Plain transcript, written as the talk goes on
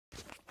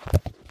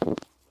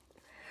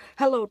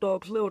Hello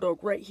dogs, little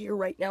dog right here,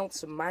 right now. It's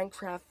some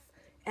Minecraft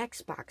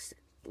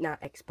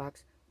not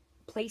Xbox,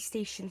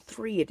 PlayStation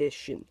 3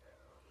 edition.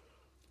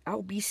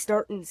 I'll be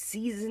starting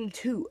season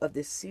 2 of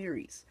this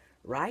series,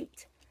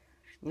 right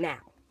now.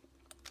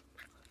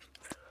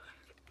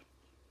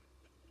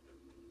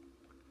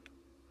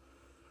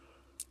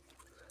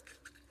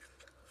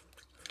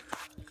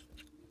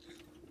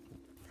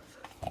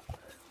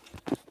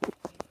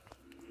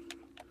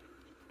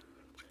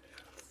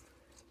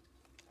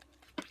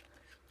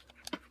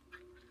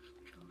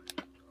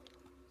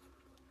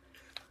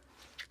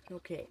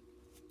 Okay.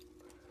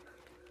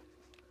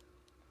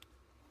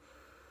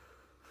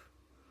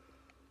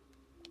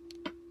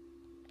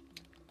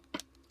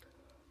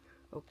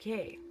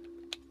 Okay.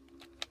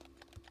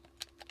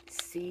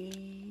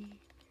 Season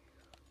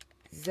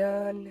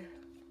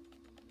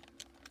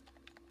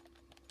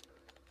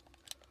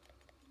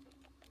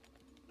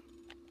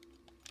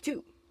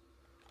 2.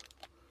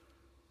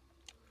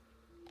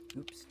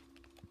 Oops.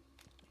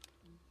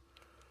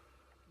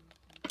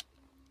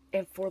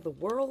 And for the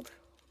world,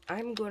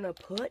 I'm gonna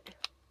put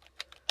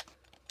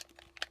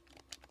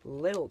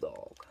Little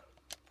Dog.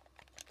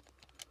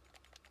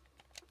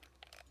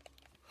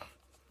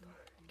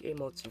 Game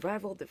mode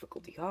survival,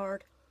 difficulty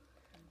hard,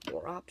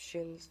 more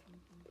options.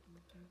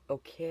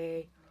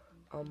 Okay.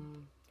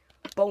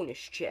 Bonus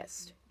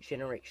chest.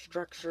 Generate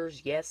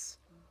structures, yes.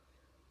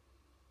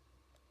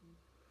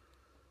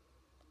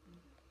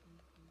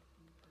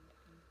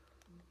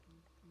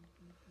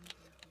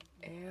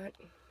 And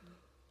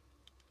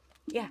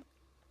yeah.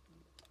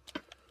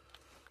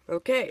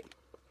 Okay.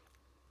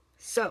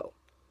 So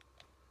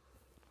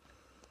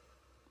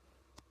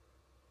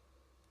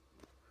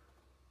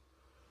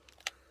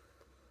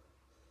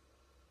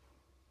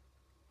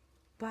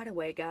by the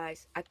way,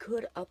 guys, I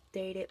could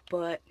update it,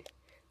 but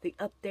the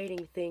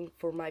updating thing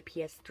for my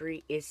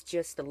PS3 is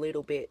just a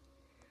little bit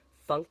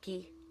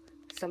funky.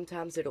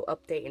 Sometimes it'll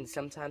update and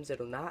sometimes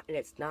it'll not, and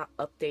it's not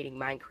updating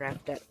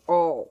Minecraft at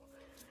all.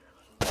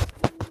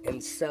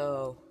 And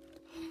so,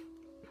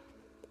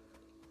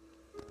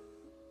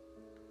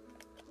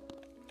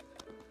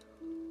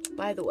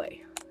 by the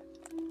way,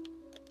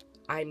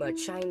 I'm a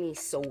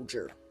Chinese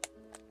soldier.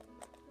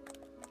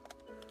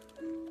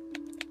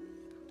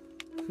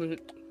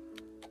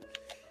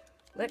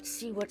 Let's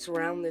see what's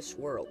around this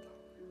world.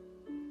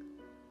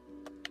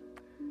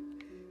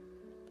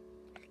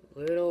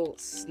 Little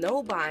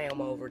snow biome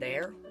over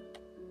there.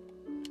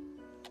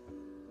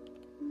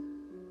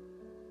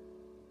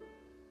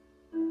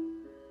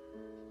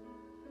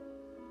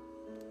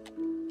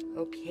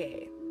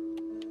 Okay.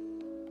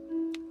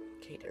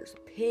 Okay, there's a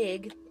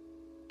pig.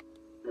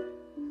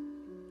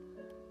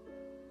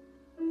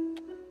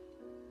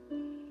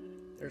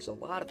 There's a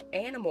lot of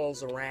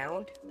animals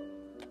around.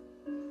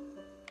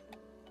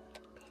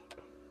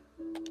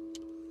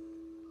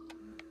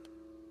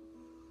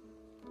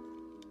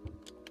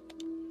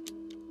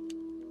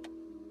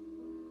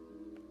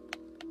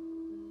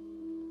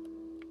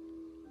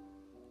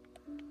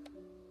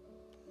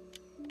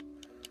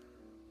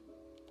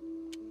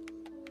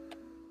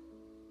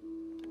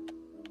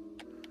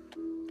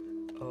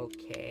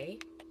 Okay.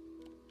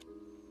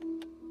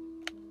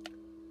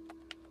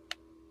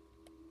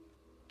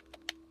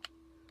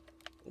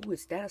 Ooh,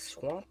 is that a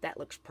swamp? That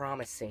looks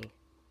promising.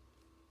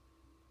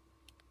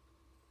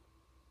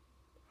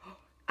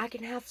 I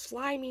can have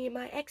Slimy in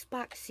my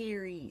Xbox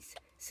series,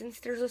 since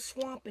there's a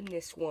swamp in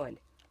this one.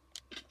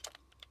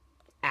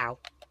 Ow.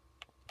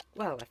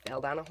 Well, I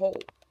fell down a hole.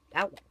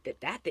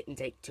 That didn't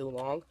take too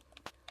long.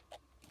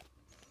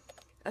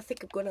 I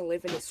think I'm gonna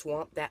live in a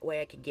swamp, that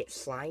way I can get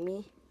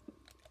Slimy.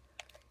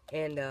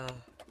 And,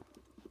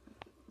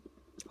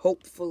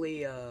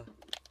 hopefully, I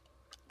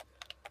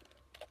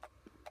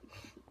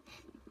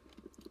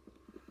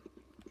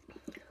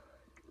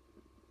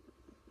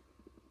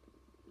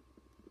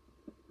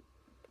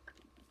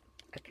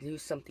can do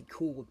something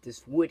cool with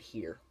this wood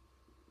here.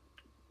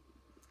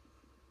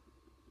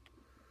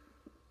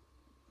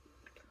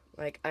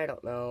 Like, I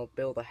don't know,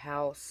 build a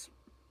house.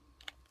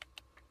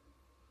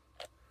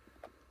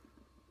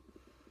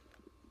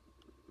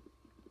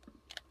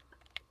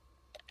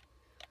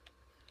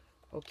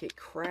 Okay,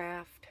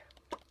 craft.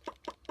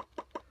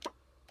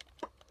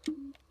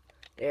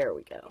 There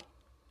we go.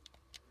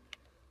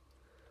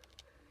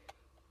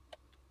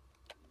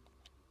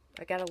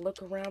 I gotta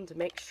look around to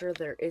make sure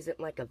there isn't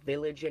like a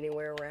village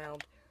anywhere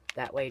around.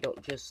 That way I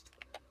don't just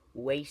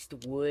waste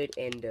wood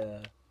and,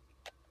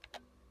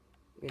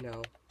 you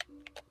know.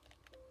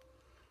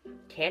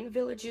 Can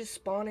villages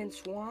spawn in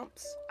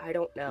swamps? I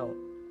don't know.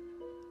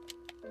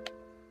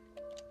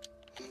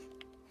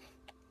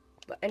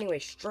 But anyway,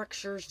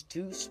 structures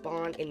do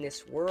spawn in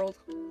this world.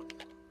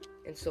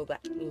 And so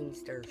that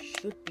means there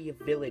should be a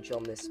village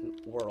on this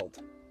world.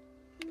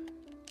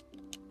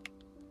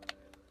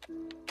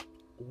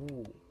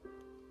 Ooh.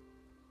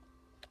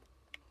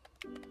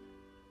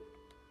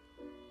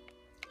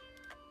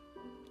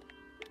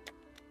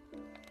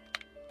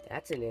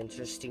 That's an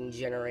interesting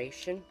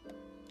generation.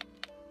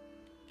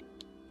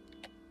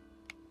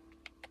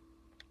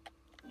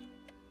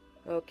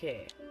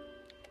 Okay.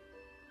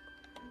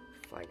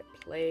 Find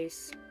a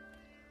place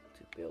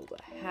to build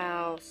a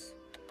house.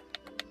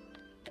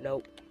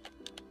 Nope.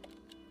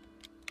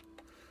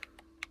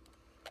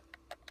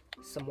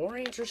 Some more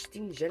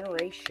interesting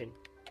generation.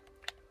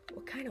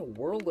 What kind of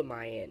world am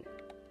I in?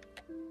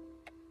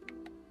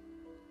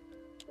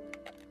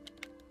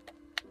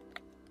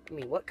 I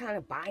mean, what kind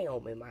of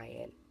biome am I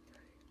in?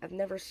 I've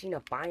never seen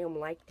a biome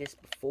like this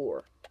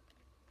before.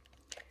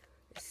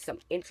 This is some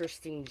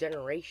interesting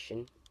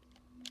generation.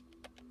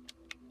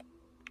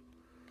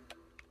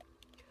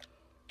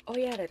 Oh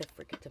yeah, did I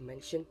forget to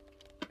mention?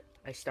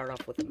 I start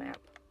off with a map.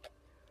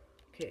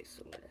 Okay,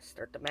 so I'm gonna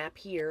start the map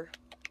here.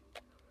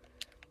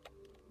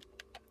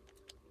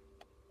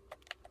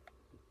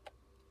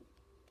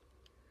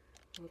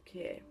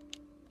 Okay.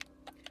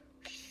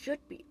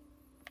 Should be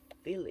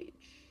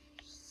village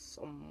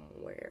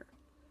somewhere.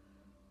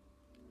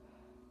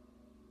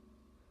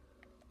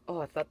 Oh,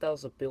 I thought that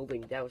was a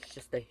building. That was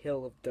just a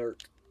hill of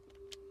dirt.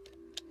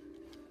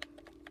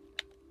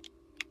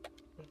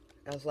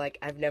 I was like,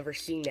 I've never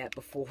seen that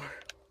before.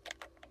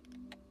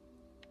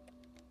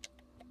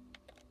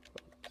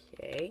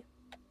 Okay.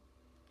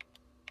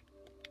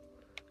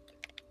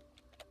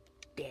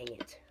 Dang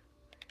it.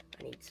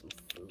 I need some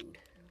food.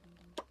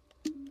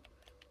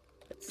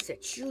 Let's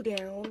set you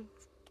down.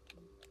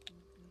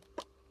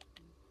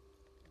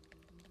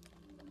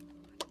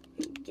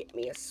 And get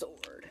me a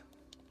sword.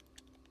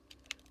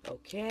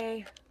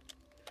 Okay.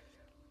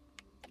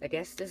 I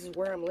guess this is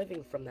where I'm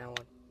living from now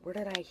on. Where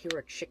did I hear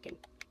a chicken?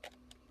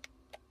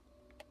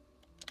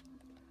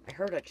 I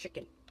heard a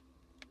chicken.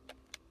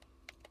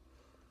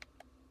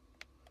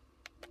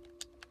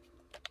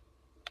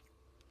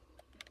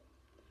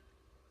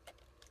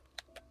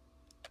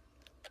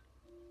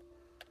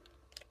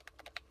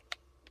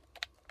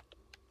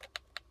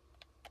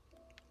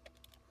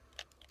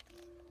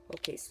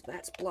 Okay, so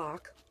that's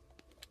block.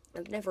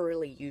 I've never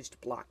really used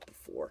block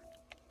before.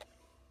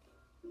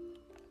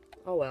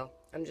 Oh well,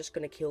 I'm just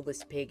gonna kill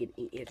this pig and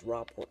eat its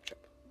raw pork chop.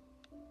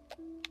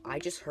 I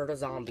just heard a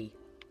zombie.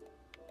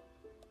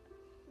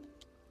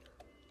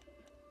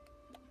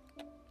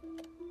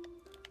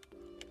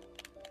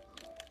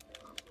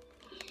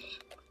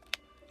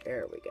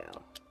 There we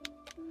go.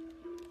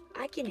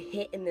 I can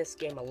hit in this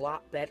game a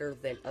lot better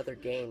than other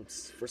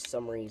games for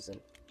some reason.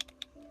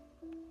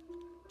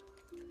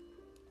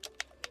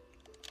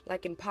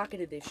 Like in Pocket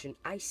Edition,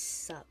 I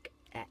suck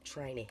at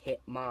trying to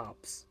hit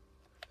mobs.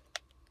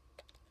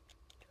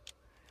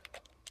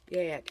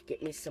 Yeah,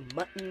 get me some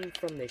mutton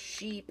from the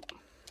sheep.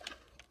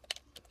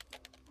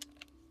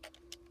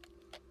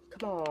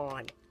 Come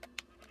on.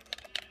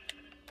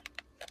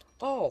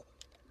 Oh,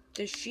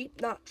 does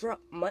sheep not drop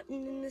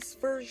mutton in this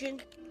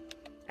version?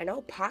 I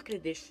know Pocket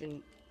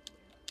Edition,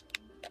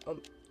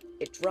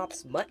 it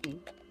drops mutton.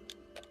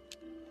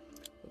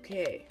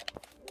 Okay.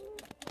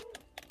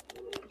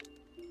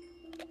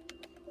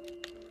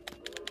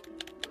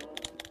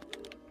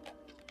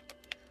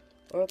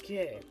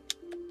 Okay.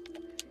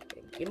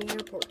 And give me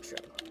your pork chop.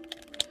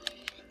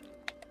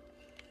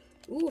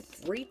 Ooh,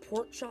 3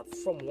 pork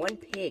chops from 1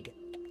 pig.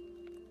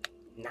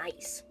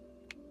 Nice.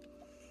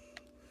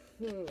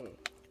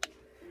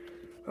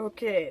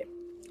 Okay.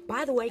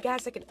 By the way,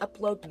 guys, I can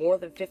upload more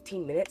than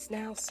 15 minutes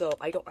now, so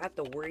I don't have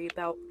to worry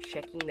about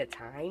checking the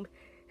time.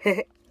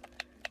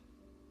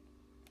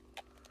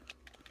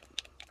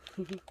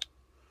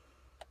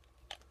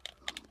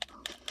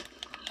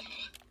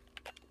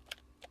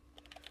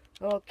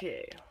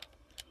 Okay.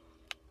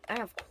 I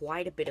have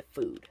quite a bit of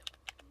food.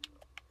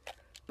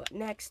 But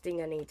next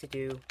thing I need to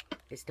do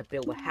is to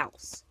build a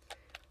house.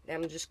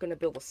 And I'm just going to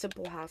build a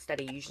simple house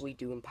that I usually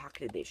do in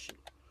Pocket Edition.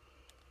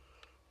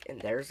 And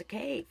there's a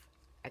cave.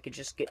 I could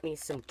just get me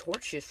some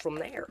torches from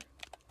there.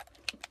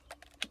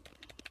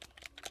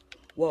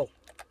 Whoa.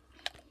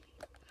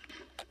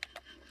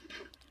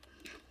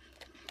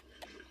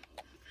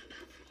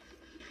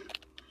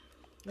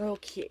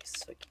 Okay,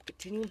 so I can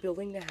continue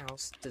building the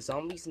house. The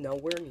zombie's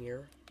nowhere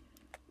near.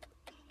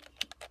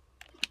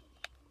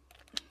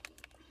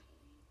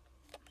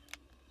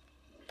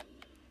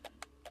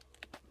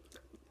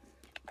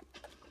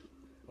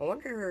 I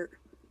wonder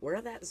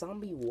where that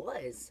zombie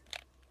was.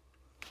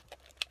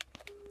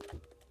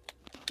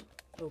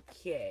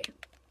 Okay.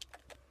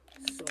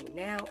 So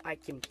now I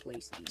can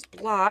place these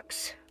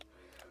blocks.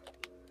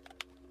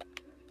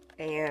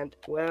 And,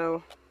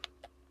 well,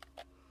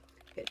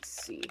 let's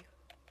see.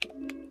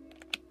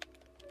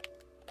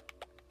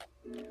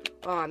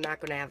 Oh, I'm not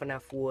gonna have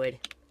enough wood.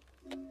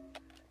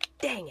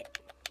 Dang it.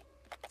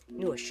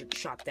 Knew I should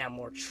chop down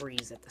more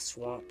trees at the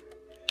swamp.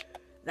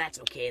 That's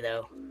okay,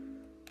 though.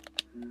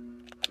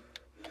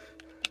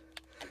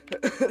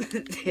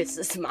 This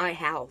is my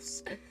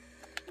house.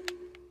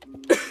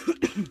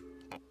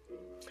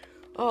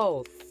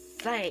 Oh,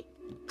 thank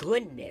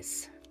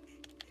goodness.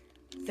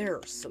 There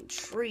are some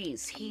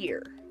trees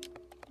here.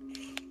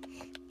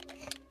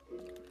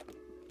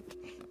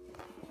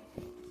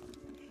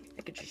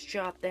 I could just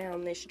chop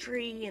down this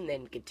tree and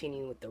then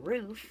continue with the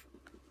roof.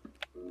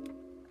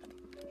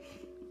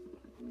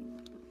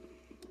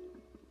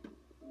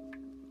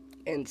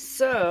 And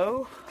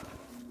so,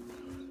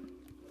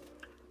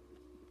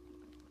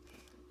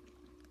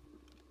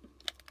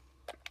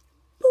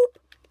 boop,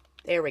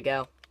 there we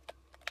go.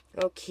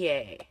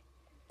 Okay,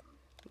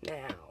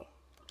 now,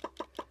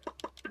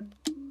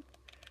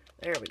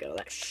 there we go,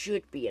 that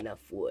should be enough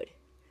wood.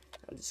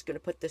 I'm just gonna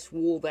put this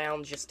wool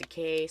down just in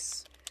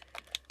case.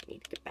 I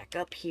need to get back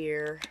up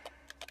here.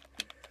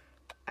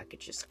 I could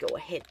just go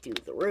ahead and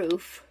do the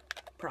roof.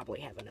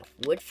 Probably have enough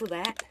wood for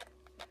that.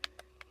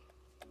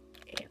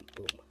 And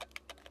boom.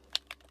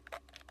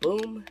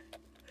 Boom.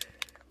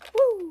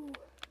 Woo!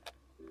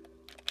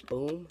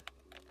 Boom.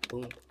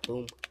 Boom.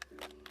 Boom.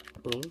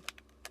 Boom.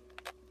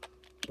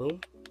 Boom.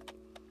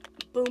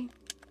 Boom.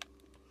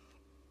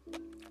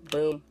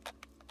 Boom.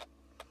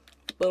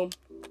 Boom.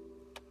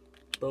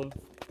 Boom.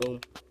 Boom.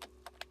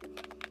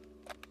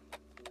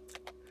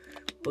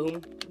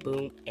 Boom.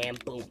 Boom.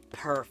 And boom.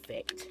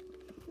 Perfect.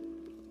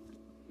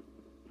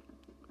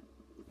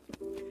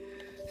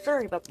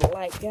 Sorry about the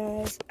light,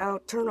 guys. I'll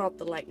turn off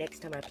the light next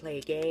time I play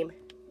a game.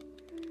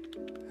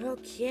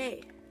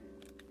 Okay.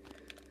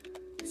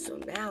 So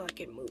now I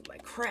can move my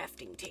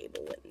crafting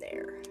table in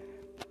there.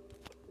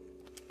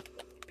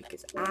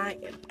 Because I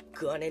am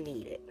gonna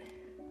need it.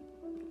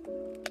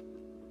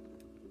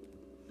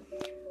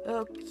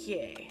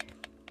 Okay.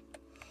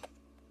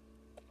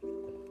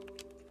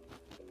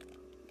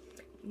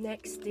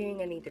 Next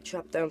thing, I need to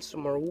chop down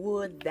some more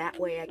wood. That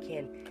way I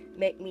can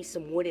make me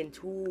some wooden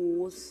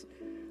tools.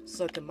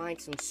 So I can mine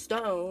some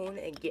stone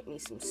and get me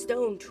some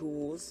stone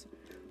tools.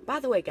 By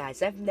the way,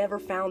 guys, I've never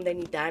found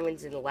any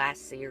diamonds in the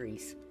last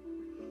series.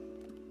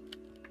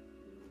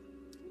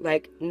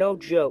 Like, no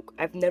joke.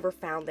 I've never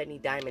found any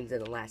diamonds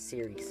in the last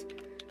series.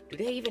 Do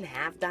they even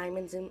have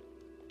diamonds in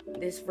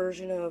this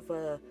version of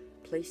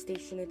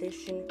PlayStation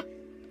Edition?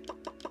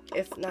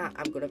 If not,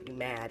 I'm gonna be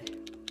mad.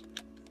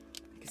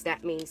 Because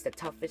that means the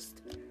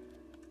toughest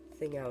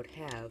thing I would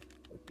have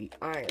would be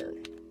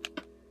iron.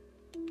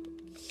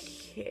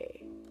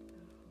 Okay.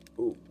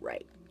 Ooh,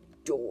 right.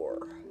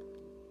 Door.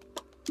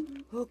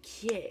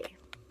 Okay.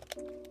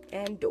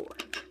 And door.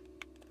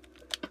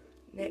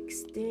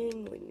 Next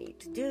thing we need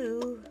to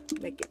do,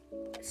 make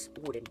a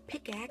wooden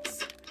pickaxe.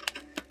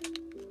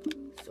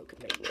 So it can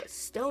make me a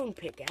stone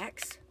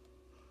pickaxe.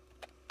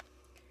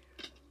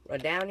 Run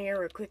down here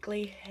real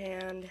quickly,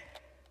 and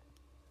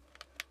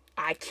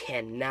I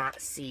cannot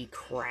see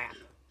crap.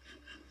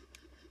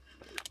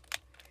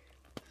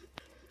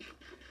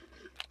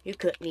 You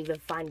couldn't even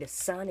find the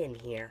sun in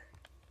here.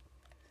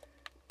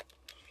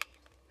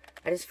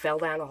 I just fell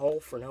down a hole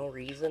for no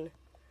reason,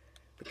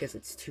 because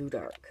it's too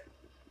dark.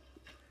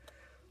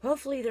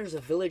 Hopefully there's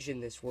a village in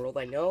this world.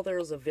 I know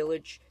there's a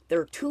village. There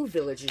are 2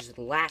 villages in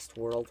the last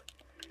world.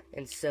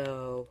 And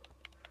so...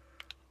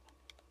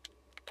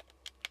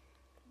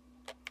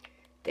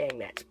 Dang,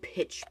 that's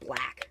pitch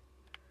black.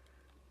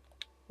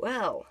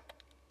 Well,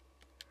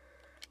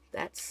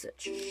 that's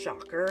such a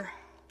shocker.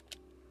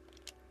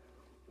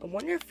 I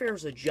wonder if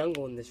there's a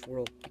jungle in this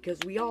world. Because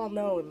we all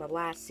know in my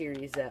last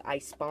series that I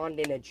spawned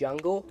in a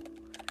jungle.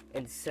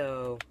 And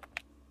so...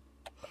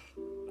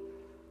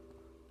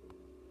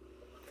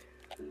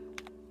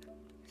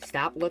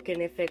 Stop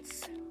looking if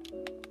it's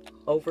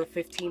over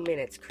 15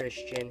 minutes,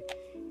 Christian.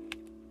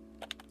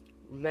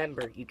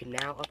 Remember, you can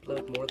now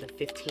upload more than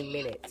 15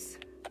 minutes.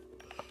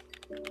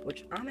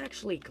 Which I'm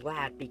actually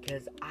glad,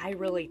 because I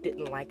really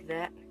didn't like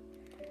that.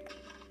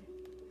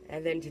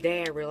 And then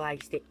today I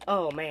realized it.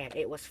 Oh man,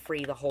 it was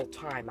free the whole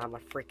time. I'm a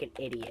freaking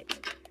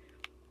idiot.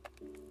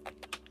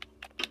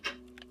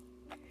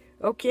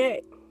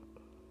 Okay.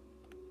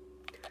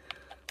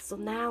 So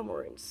now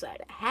we're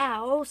inside a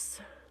house.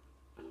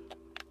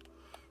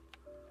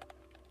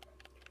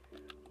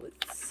 With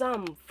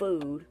some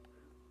food.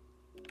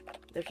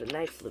 There's a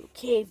nice little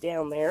cave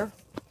down there.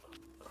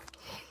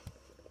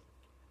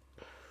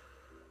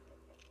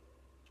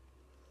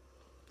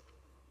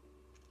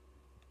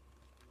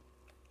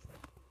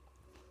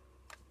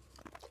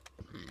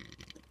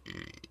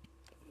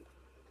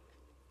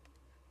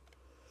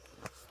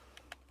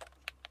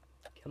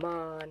 Come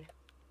on.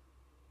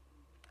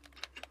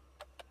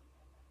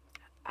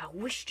 I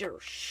wish there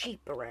were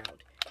sheep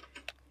around.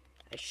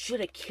 I should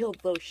have killed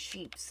those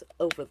sheep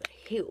over the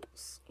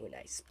hills when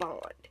I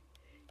spawned.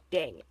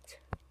 Dang it.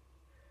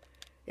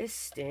 This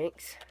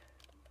stinks.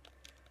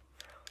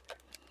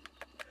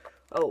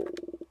 Oh,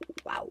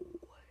 wow.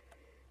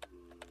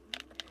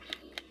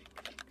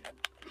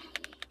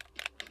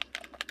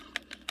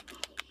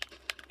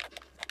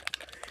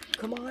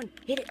 Come on,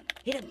 hit it,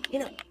 hit him,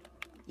 hit him.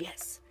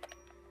 Yes,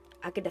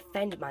 I can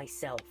defend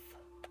myself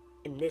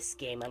in this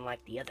game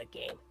unlike the other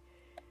game.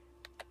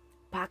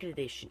 Pocket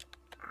Edition.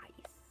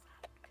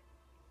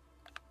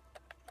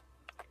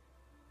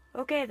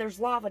 Okay, there's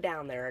lava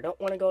down there. I don't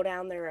want to go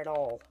down there at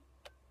all.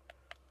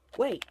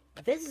 Wait,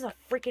 this is a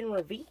freaking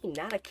ravine,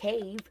 not a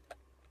cave.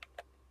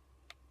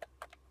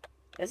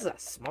 This is a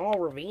small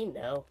ravine,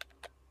 though.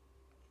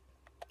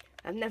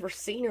 I've never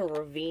seen a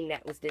ravine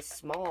that was this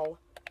small.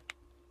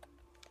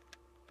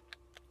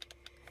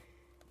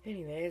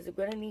 Anyways, I'm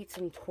gonna need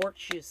some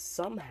torches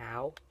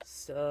somehow,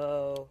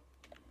 so...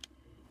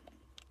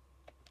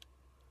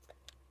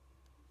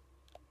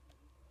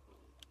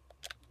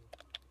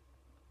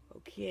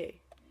 Okay.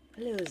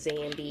 Hello,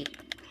 Zambi.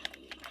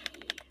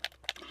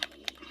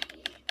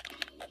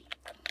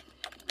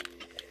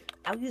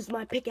 I'll use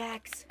my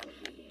pickaxe.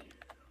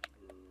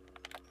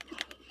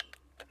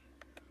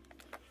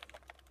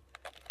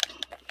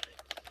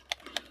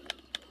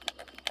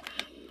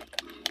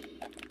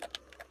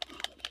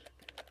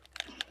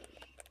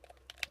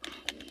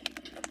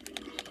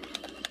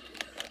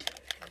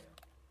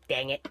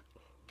 Dang it.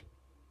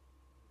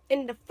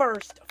 In the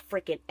first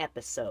freaking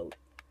episode.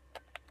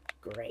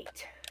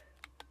 Great.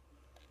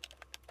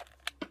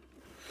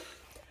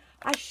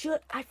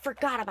 I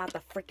forgot about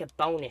the freaking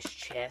bonus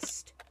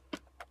chest.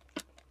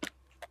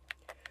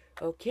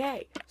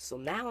 Okay, so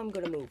now I'm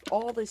gonna move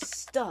all this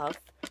stuff,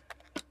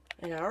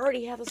 and I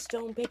already have a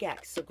stone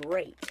pickaxe, so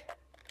great.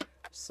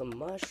 Some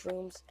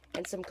mushrooms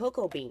and some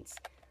cocoa beans.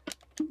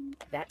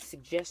 That's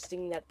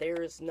suggesting that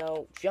there is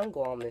no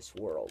jungle on this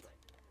world.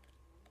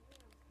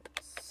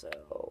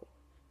 So,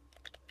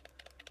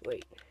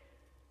 wait.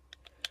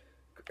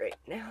 Great,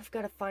 now I've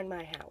got to find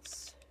my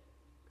house.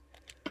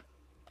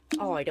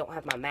 Oh, I don't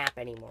have my map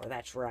anymore,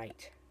 that's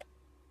right.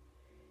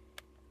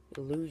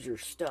 You lose your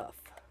stuff.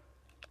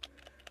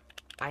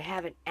 I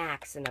have an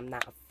axe and I'm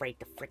not afraid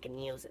to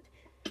frickin' use it.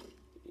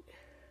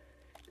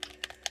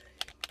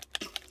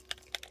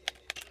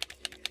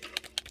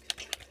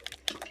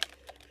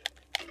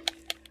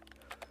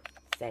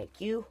 Thank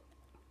you.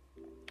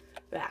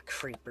 Ah,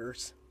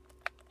 creepers.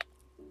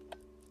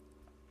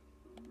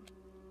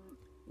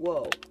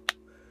 Whoa.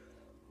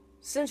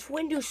 Since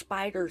when do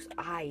spiders'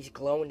 eyes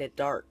glow in the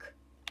dark?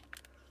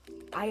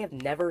 I have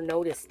never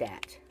noticed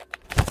that.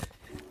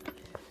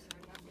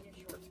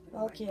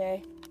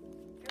 Okay.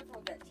 Careful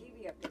with that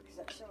TV up there, because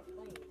that show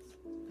planes.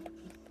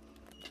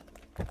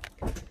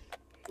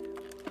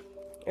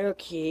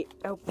 Okay,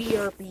 I'll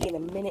BRB in a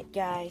minute,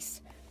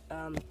 guys.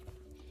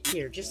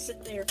 Here, just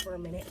sit there for a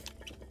minute.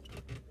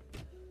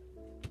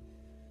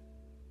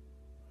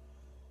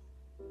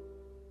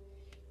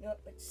 No,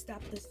 let's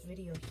stop this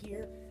video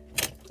here,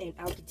 and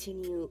I'll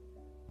continue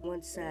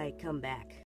once I come back.